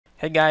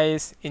Hey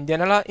guys, in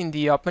general in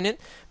the opening,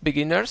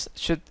 beginners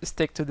should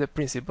stick to the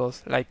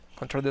principles like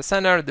control the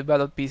center,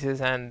 develop pieces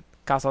and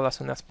castle as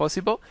soon as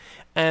possible,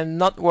 and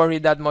not worry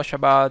that much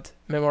about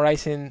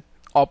memorizing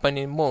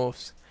opening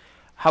moves.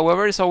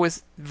 However, it's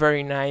always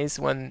very nice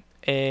when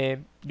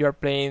you're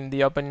playing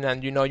the opening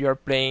and you know you're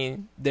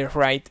playing the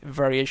right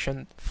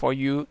variation for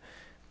you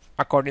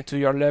according to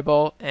your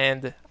level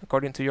and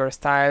according to your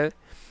style.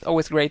 It's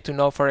always great to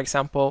know, for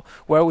example,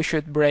 where we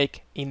should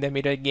break in the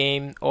middle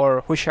game,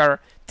 or which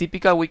are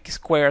typical weak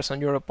squares on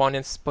your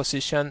opponent's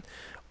position,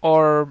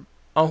 or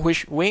on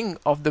which wing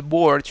of the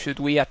board should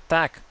we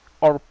attack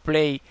or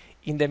play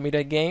in the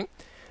middle game.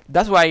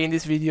 That's why in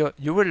this video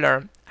you will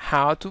learn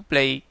how to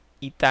play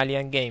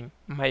Italian game,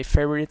 my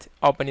favorite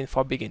opening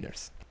for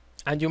beginners.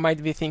 And you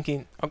might be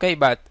thinking, okay,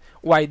 but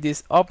why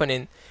this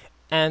opening?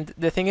 And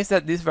the thing is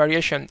that this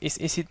variation is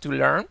easy to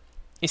learn,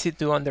 easy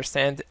to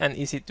understand, and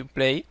easy to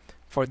play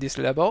for this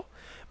level.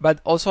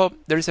 But also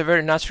there is a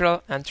very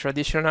natural and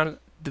traditional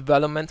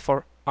development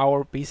for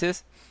our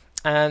pieces.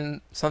 And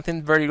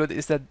something very good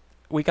is that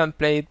we can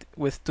play it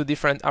with two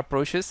different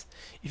approaches.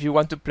 If you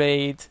want to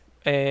play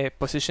it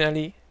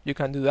positionally, you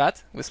can do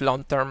that with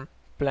long-term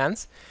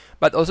plans.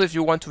 But also if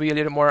you want to be a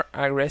little more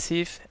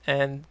aggressive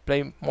and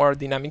play more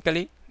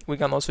dynamically, we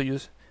can also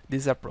use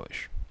this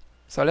approach.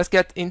 So let's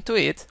get into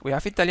it. We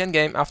have Italian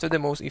game after the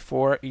moves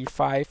e4,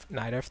 e5,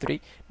 knight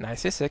f3, knight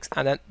c6,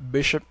 and then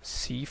bishop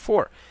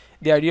c4.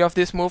 The idea of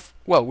this move,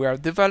 well, we are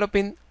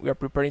developing, we are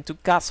preparing to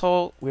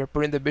castle, we are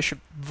putting the bishop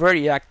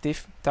very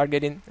active,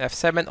 targeting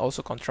f7,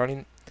 also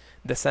controlling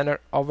the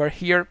center over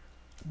here.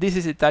 This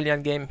is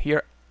Italian game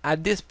here.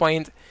 At this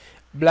point,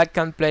 black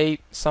can play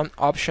some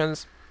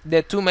options.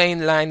 The two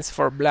main lines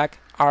for black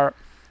are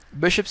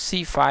bishop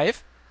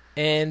c5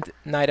 and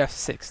knight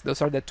f6.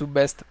 Those are the two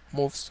best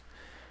moves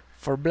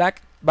for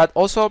black, but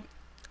also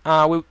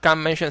we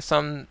can mention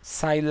some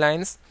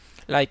sidelines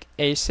like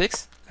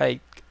a6,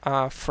 like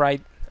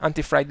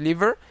anti-fried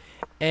lever,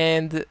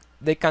 and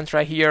they can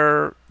try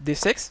here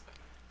d6,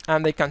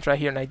 and they can try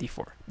here knight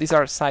d4. These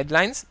are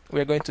sidelines we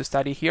are going to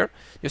study here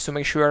just to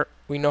make sure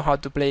we know how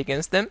to play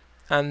against them,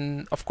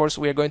 and of course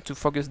we are going to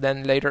focus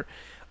then later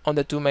on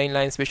the two main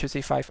lines bishop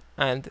c5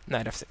 and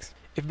knight f6.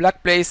 If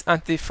black plays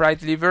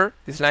anti-fried lever,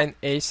 this line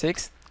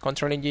a6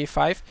 controlling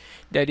g5,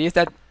 the idea is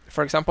that,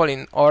 for example,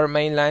 in our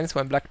main lines,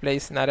 when black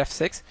plays knight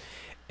f6,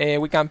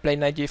 we can play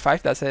knight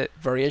g5, that's a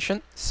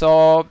variation.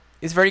 So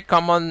it's very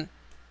common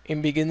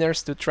in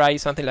beginners to try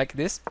something like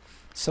this,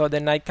 so the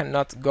knight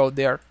cannot go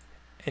there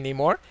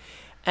anymore.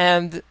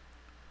 And,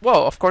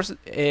 well, of course,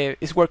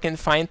 it's working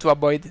fine to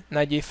avoid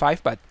knight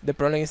g5, but the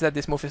problem is that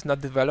this move is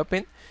not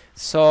developing.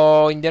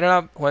 So in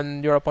general,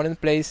 when your opponent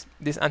plays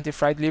this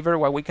anti-fried lever,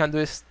 what we can do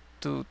is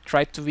to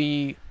try to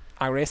be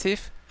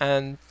aggressive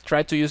and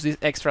try to use this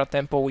extra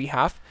tempo we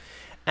have,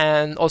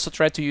 and also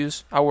try to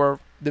use our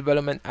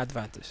development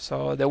advantage.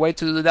 So the way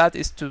to do that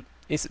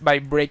is by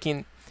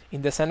breaking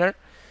in the center.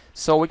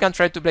 So we can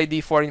try to play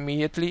d4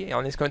 immediately,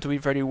 and it's going to be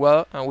very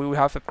well, and we will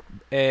have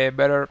a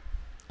better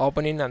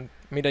opening and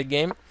middle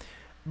game.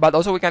 But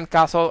also we can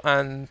castle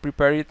and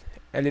prepare it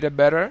a little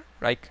better,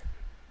 like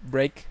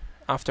break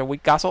after we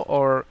castle,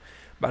 or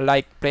but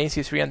like playing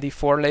c3 and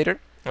d4 later.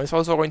 And it's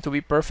also going to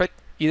be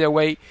perfect. Either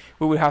way,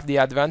 we will have the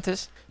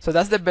advantage. So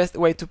that's the best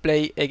way to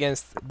play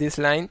against this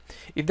line.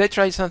 If they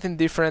try something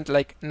different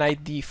like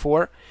knight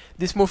d4,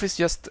 this move is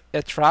just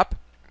a trap.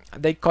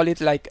 They call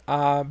it like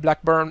a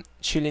Blackburn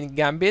shilling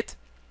gambit.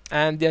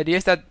 And the idea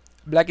is that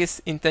black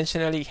is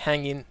intentionally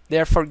hanging.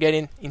 They're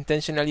forgetting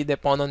intentionally the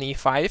pawn on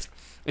e5.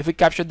 If we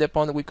capture the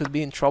pawn, we could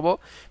be in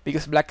trouble,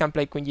 because black can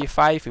play queen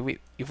g5.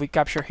 If we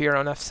capture here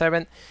on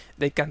f7,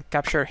 they can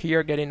capture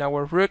here, getting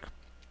our rook.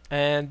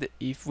 And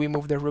if we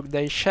move the rook,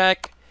 they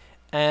check.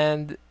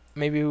 And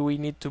maybe we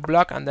need to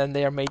block, and then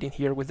they are mating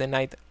here with the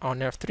knight on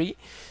f3.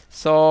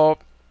 So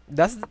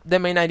that's the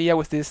main idea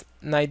with this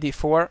knight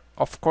d4.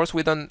 Of course,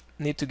 we don't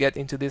need to get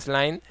into this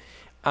line.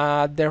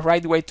 The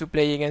right way to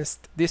play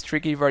against this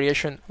tricky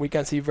variation we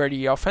can see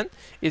very often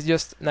is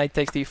just knight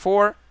takes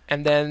d4,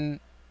 and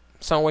then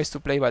some ways to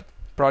play, but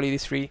probably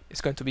d3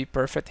 is going to be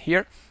perfect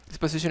here. This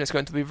position is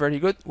going to be very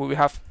good. We will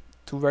have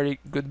two very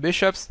good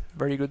bishops,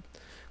 very good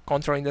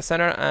control in the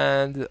center,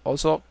 and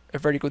also a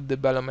very good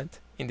development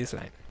in this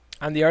line.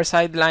 And the other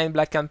side line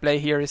black can play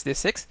here is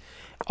d6.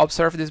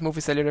 Observe, this move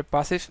is a little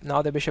passive.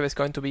 Now the bishop is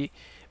going to be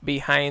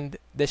behind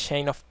the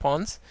chain of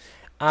pawns.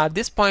 At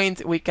this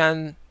point we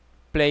can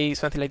play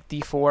something like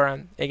d4,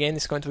 and again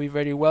it's going to be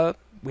very well.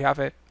 We have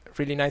a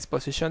really nice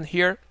position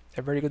here,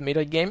 a very good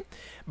middle game.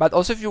 But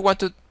also if you want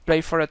to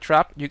play for a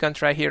trap, you can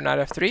try here knight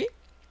f3,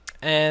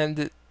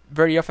 and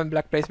very often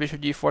black plays bishop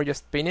g4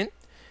 just pinning.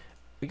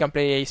 We can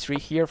play a3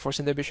 here,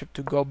 forcing the bishop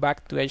to go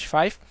back to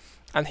h5.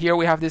 And here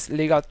we have this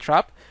legal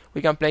trap.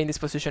 We can play in this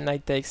position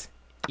knight takes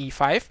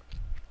e5.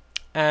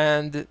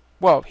 And,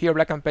 well, here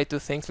black can play two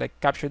things, like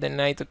capture the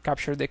knight to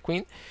capture the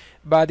queen.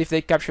 But if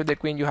they capture the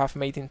queen, you have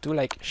mating too,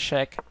 like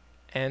check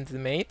and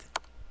mate.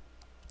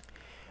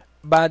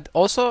 But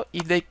also,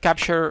 if they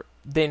capture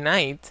the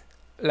knight,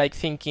 like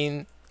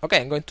thinking,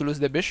 okay, I'm going to lose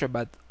the bishop,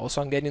 but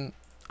also I'm getting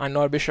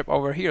another bishop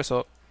over here,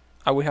 so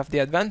I will have the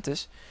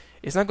advantage.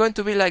 It's not going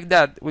to be like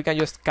that. We can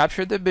just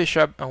capture the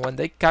bishop, and when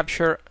they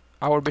capture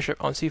our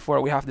bishop on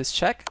c4, we have this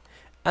check,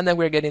 and then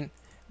we're getting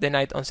the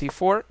knight on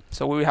c4,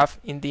 so we will have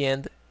in the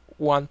end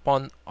one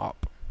pawn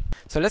up.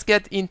 So let's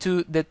get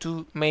into the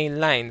two main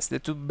lines, the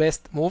two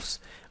best moves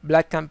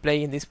black can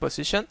play in this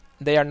position.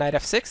 They are knight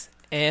f6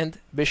 and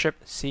bishop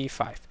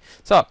c5.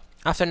 So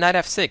after knight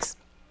f6,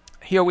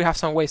 here we have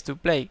some ways to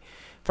play.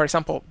 For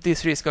example,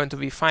 d3 is going to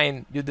be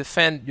fine. You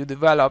defend, you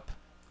develop,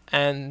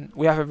 and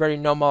we have a very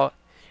normal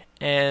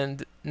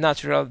and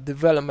natural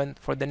development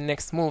for the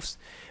next moves.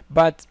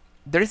 But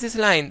there is this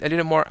line, a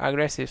little more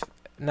aggressive,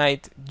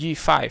 knight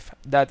g5,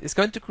 that is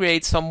going to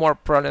create some more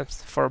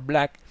problems for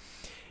black.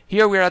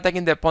 Here we are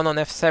attacking the pawn on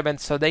f7,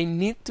 so they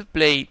need to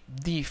play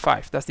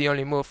d5. That's the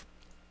only move.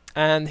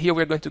 And here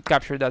we're going to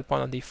capture that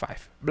pawn on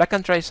d5. Black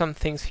can try some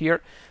things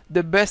here.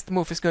 The best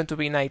move is going to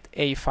be knight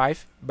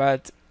a5,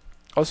 but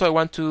also I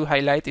want to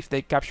highlight, if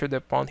they capture the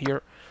pawn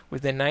here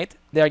with the knight,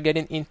 they are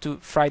getting into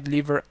fried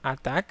liver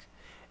attack.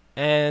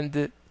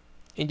 And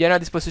in general,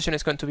 this position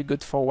is going to be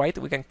good for white.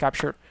 We can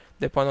capture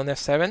the pawn on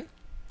f7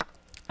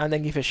 and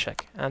then give a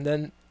check. And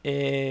then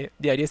the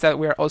idea is that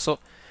we are also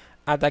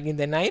attacking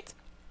the knight.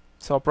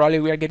 So probably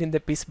we are getting the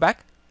piece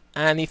back,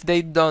 and if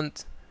they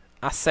don't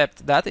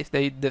accept that, if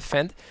they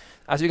defend,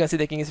 as you can see,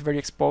 the king is very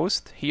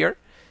exposed here,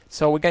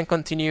 so we can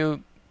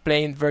continue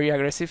playing very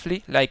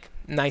aggressively, like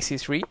knight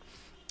c3.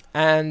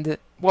 And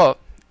well,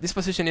 this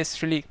position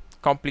is really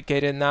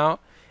complicated now.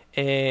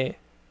 The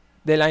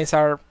lines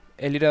are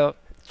a little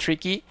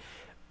tricky,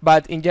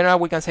 but in general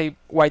we can say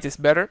white is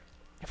better.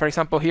 For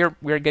example, here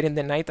we are getting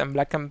the knight, and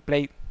black can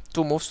play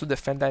two moves to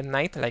defend that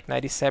knight, like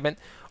knight e7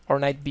 or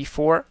knight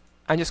b4.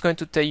 I'm just going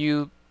to tell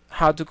you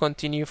how to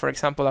continue. For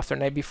example, after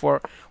knight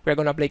b4, we're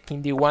going to play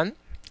king d1,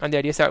 and the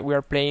idea is that we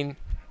are playing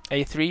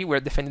a3, we're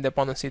defending the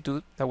pawn on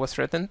c2 that was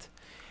threatened,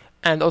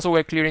 and also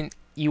we're clearing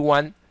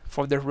e1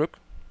 for the rook.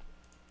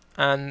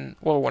 And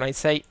well, when I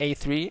say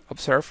a3,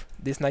 observe,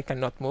 this knight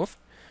cannot move,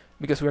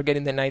 because we're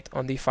getting the knight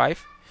on d5,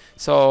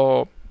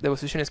 so the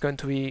position is going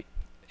to be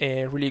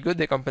really good.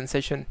 The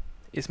compensation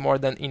is more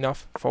than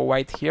enough for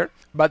white here.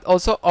 But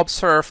also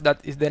observe that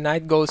if the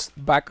knight goes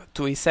back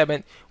to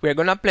e7, we're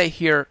gonna play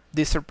here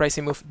this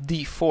surprising move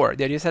d4.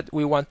 The idea is that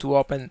we want to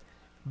open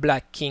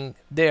black king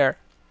there,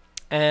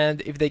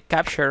 and if they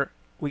capture,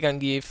 we can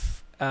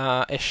give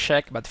a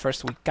check, but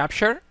first we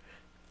capture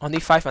on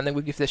d5 and then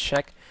we give the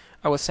check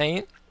I was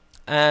saying.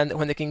 And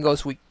when the king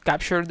goes, we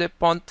capture the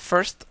pawn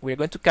first. We're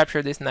going to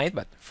capture this knight,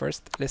 but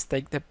first let's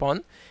take the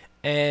pawn,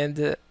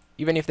 and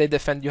even if they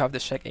defend, you have the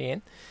check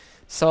again.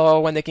 So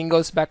when the king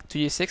goes back to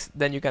g6,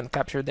 then you can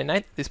capture the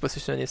knight. This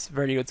position is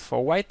very good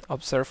for white.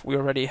 Observe, we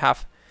already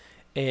have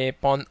a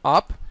pawn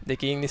up. The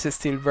king is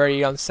still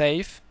very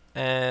unsafe,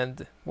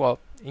 and well,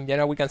 in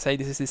general we can say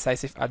this is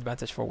decisive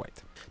advantage for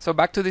white. So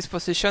back to this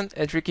position,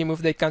 a tricky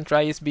move they can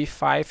try is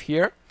b5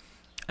 here,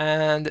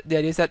 and the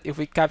idea is that if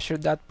we capture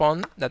that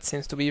pawn, that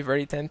seems to be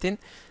very tempting,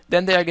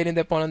 then they are getting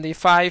the pawn on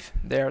d5,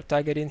 they are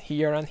targeting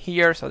here and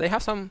here, so they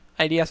have some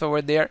ideas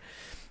over there.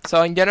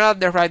 So in general,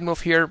 the right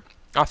move here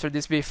after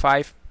this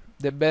b5,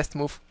 the best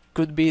move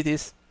could be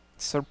this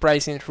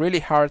surprising, really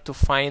hard to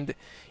find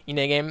in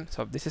a game.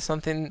 So this is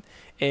something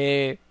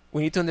we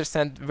need to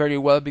understand very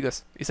well,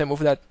 because it's a move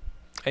that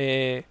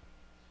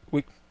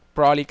we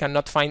probably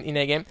cannot find in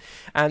a game,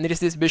 and it is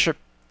this bishop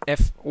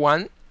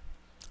f1.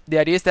 The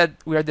idea is that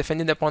we are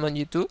defending the pawn on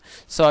g2,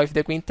 so if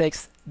the queen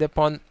takes the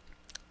pawn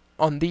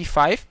on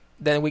d5,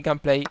 then we can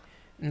play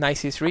knight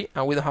c3,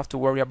 and we don't have to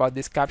worry about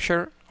this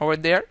capture over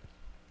there.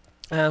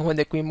 And when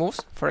the queen moves,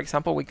 for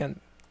example, we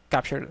can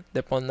capture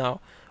the pawn now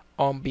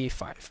on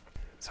b5.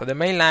 So the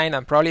main line,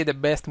 and probably the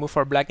best move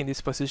for black in this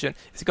position,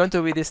 is going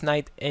to be this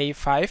knight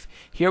a5.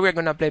 Here we're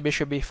going to play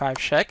bishop b5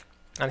 check,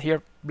 and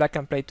here black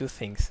can play two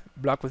things: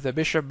 block with the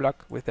bishop,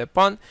 block with the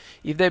pawn.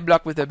 If they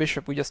block with the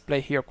bishop, we just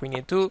play here queen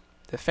e2,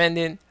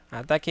 defending,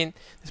 attacking.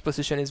 This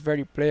position is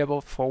very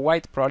playable for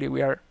white. Probably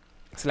we are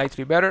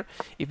slightly better.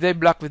 If they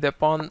block with the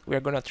pawn, we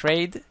are going to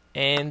trade,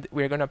 and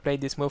we are going to play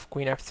this move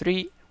queen f3.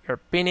 We are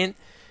pinning,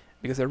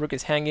 because the rook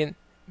is hanging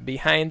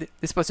behind.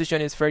 This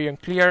position is very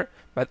unclear,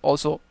 but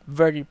also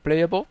very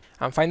playable.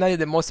 And finally,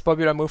 the most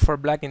popular move for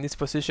black in this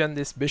position,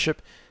 this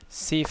bishop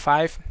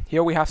c5.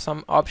 Here we have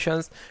some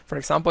options. For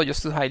example,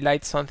 just to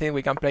highlight something,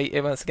 we can play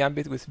Evans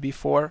Gambit with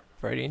b4,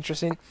 very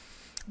interesting.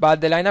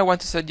 But the line I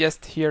want to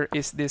suggest here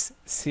is this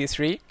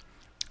c3,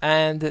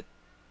 and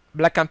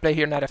black can play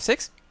here knight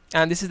f6.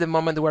 And this is the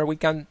moment where we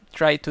can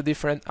try two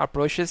different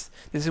approaches.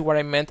 This is what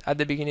I meant at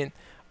the beginning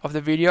of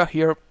the video.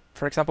 Here,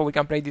 for example, we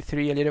can play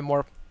d3, a little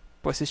more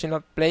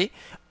positional play,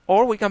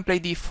 or we can play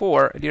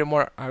d4, a little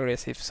more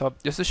aggressive. So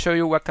just to show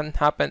you what can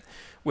happen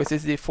with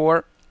this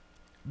d4,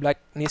 black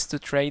needs to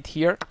trade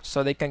here,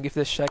 so they can give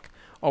the check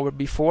over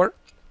b4,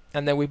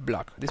 and then we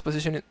block. This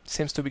position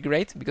seems to be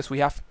great, because we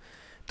have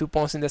two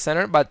pawns in the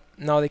center, but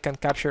now they can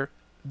capture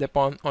the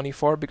pawn on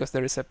e4 because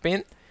there is a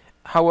pin.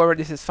 However,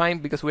 this is fine,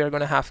 because we are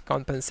going to have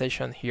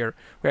compensation here.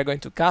 We are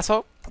going to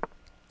castle,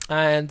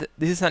 And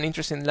this is an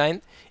interesting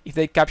line. If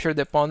they capture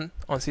the pawn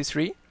on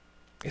c3,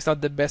 it's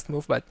not the best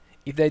move, but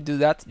if they do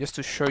that, just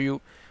to show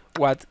you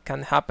what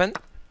can happen,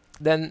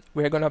 then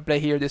we're gonna play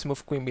here this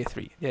move queen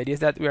b3. The idea is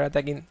that we're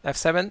attacking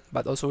f7,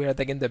 but also we're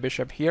attacking the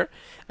bishop here.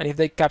 And if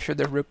they capture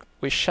the rook,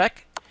 we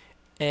check.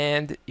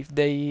 And if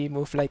they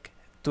move like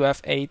to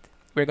f8,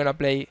 we're gonna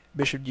play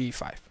bishop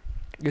g5.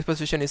 This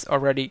position is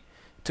already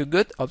too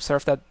good.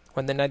 Observe that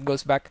when the knight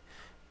goes back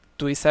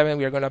to e7,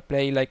 we are gonna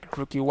play like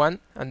rook e1,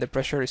 and the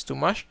pressure is too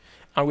much,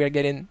 and we are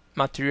getting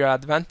material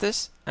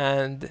advantage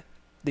and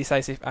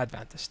decisive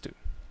advantage too.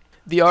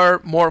 The other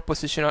more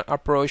positional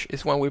approach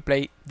is when we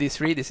play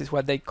d3. This is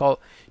what they call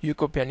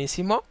Giuoco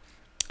Pianissimo.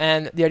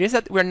 And the idea is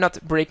that we're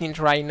not breaking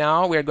right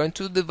now. We're going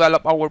to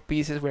develop our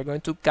pieces. We're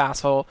going to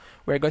castle.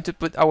 We're going to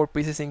put our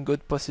pieces in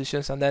good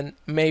positions. And then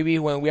maybe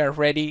when we are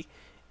ready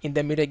in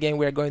the middle game,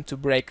 we're going to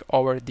break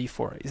over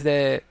d4. Is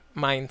the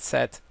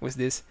mindset with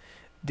this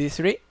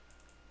d3.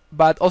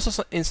 But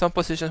also in some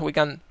positions, we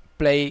can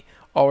play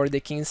over the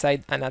king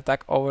side and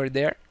attack over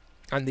there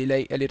and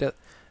delay a little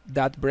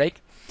that break.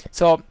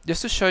 So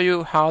just to show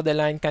you how the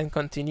line can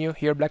continue,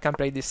 here black can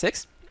play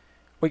d6,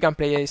 we can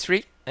play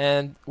a3,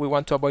 and we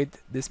want to avoid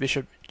this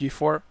bishop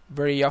g4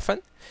 very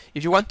often.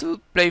 If you want to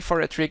play for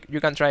a trick,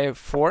 you can try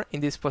a4 in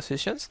these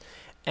positions,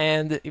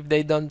 and if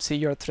they don't see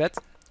your threat,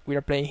 we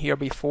are playing here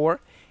b4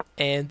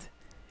 and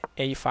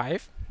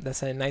a5.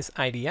 That's a nice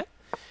idea.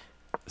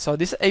 So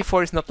this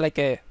a4 is not like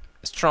a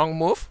strong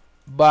move,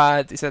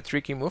 but it's a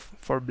tricky move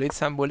for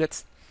blitz and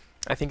bullets.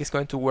 I think it's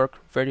going to work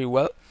very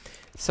well.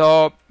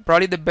 So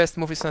probably the best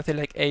move is something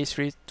like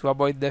a3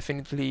 to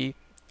definitely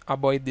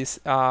avoid this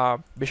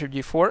bishop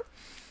g4,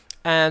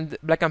 and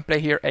black can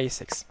play here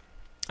a6.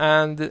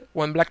 And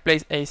when black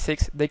plays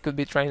a6, they could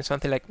be trying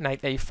something like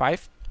knight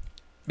a5,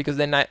 because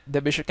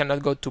the bishop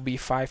cannot go to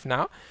b5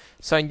 now.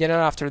 So in general,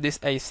 after this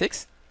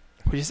a6,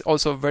 which is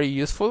also very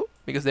useful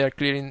because they are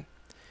clearing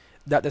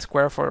that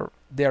square for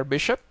their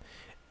bishop,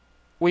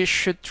 we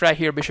should try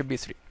here bishop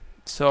b3.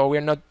 So we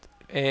are not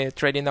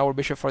trading our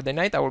bishop for the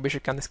knight. Our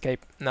bishop can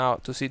escape now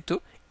to c2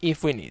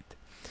 if we need.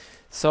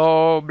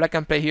 So black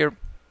can play here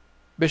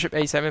bishop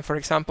a7, for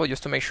example,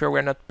 just to make sure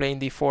we're not playing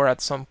d4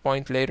 at some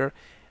point later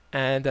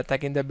and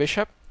attacking the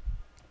bishop.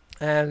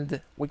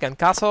 And we can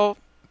castle.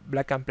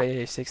 Black can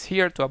play a6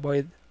 here to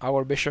avoid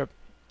our bishop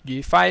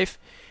g5,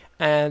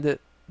 and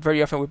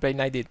very often we play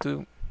knight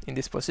d2 in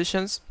these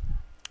positions.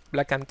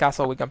 Black can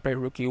castle. We can play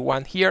rook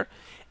e1 here,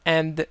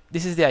 and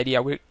this is the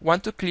idea. We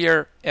want to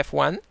clear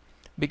f1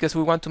 because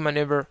we want to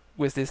maneuver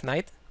with this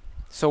knight,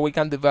 so we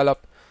can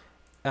develop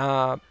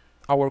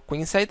our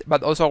queen side,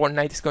 but also our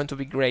knight is going to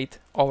be great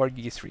over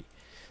g3.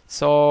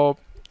 So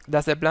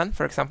that's the plan.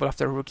 For example,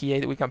 after rook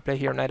e8, we can play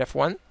here knight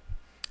f1,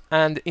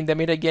 and in the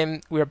middle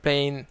game we are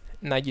playing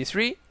knight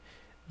g3.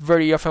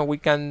 Very often we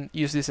can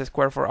use this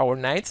square for our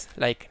knights,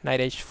 like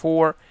knight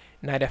h4,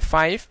 knight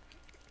f5.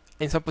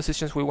 In some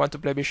positions we want to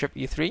play bishop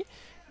e3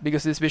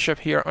 because this bishop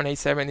here on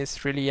a7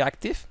 is really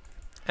active,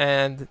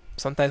 and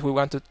sometimes we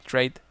want to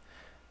trade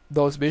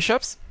those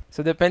bishops.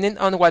 So depending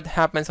on what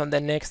happens on the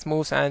next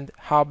moves and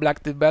how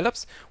black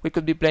develops, we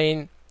could be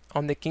playing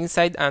on the king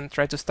side and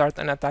try to start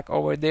an attack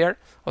over there,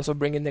 also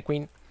bringing the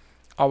queen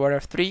over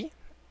f3.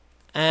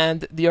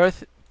 And the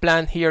other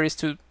plan here is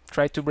to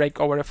try to break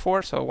over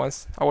f4, so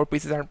once our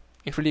pieces are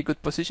in really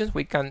good positions,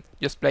 we can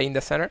just play in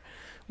the center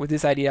with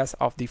these ideas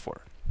of d4.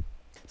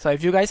 So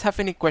if you guys have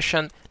any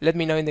question, let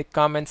me know in the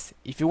comments.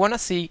 If you want to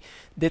see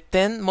the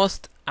 10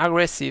 most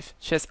aggressive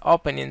chess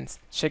openings,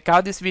 check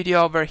out this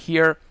video over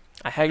here.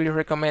 I highly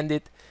recommend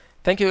it.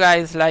 Thank you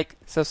guys, like,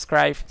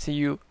 subscribe, see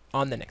you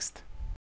on the next.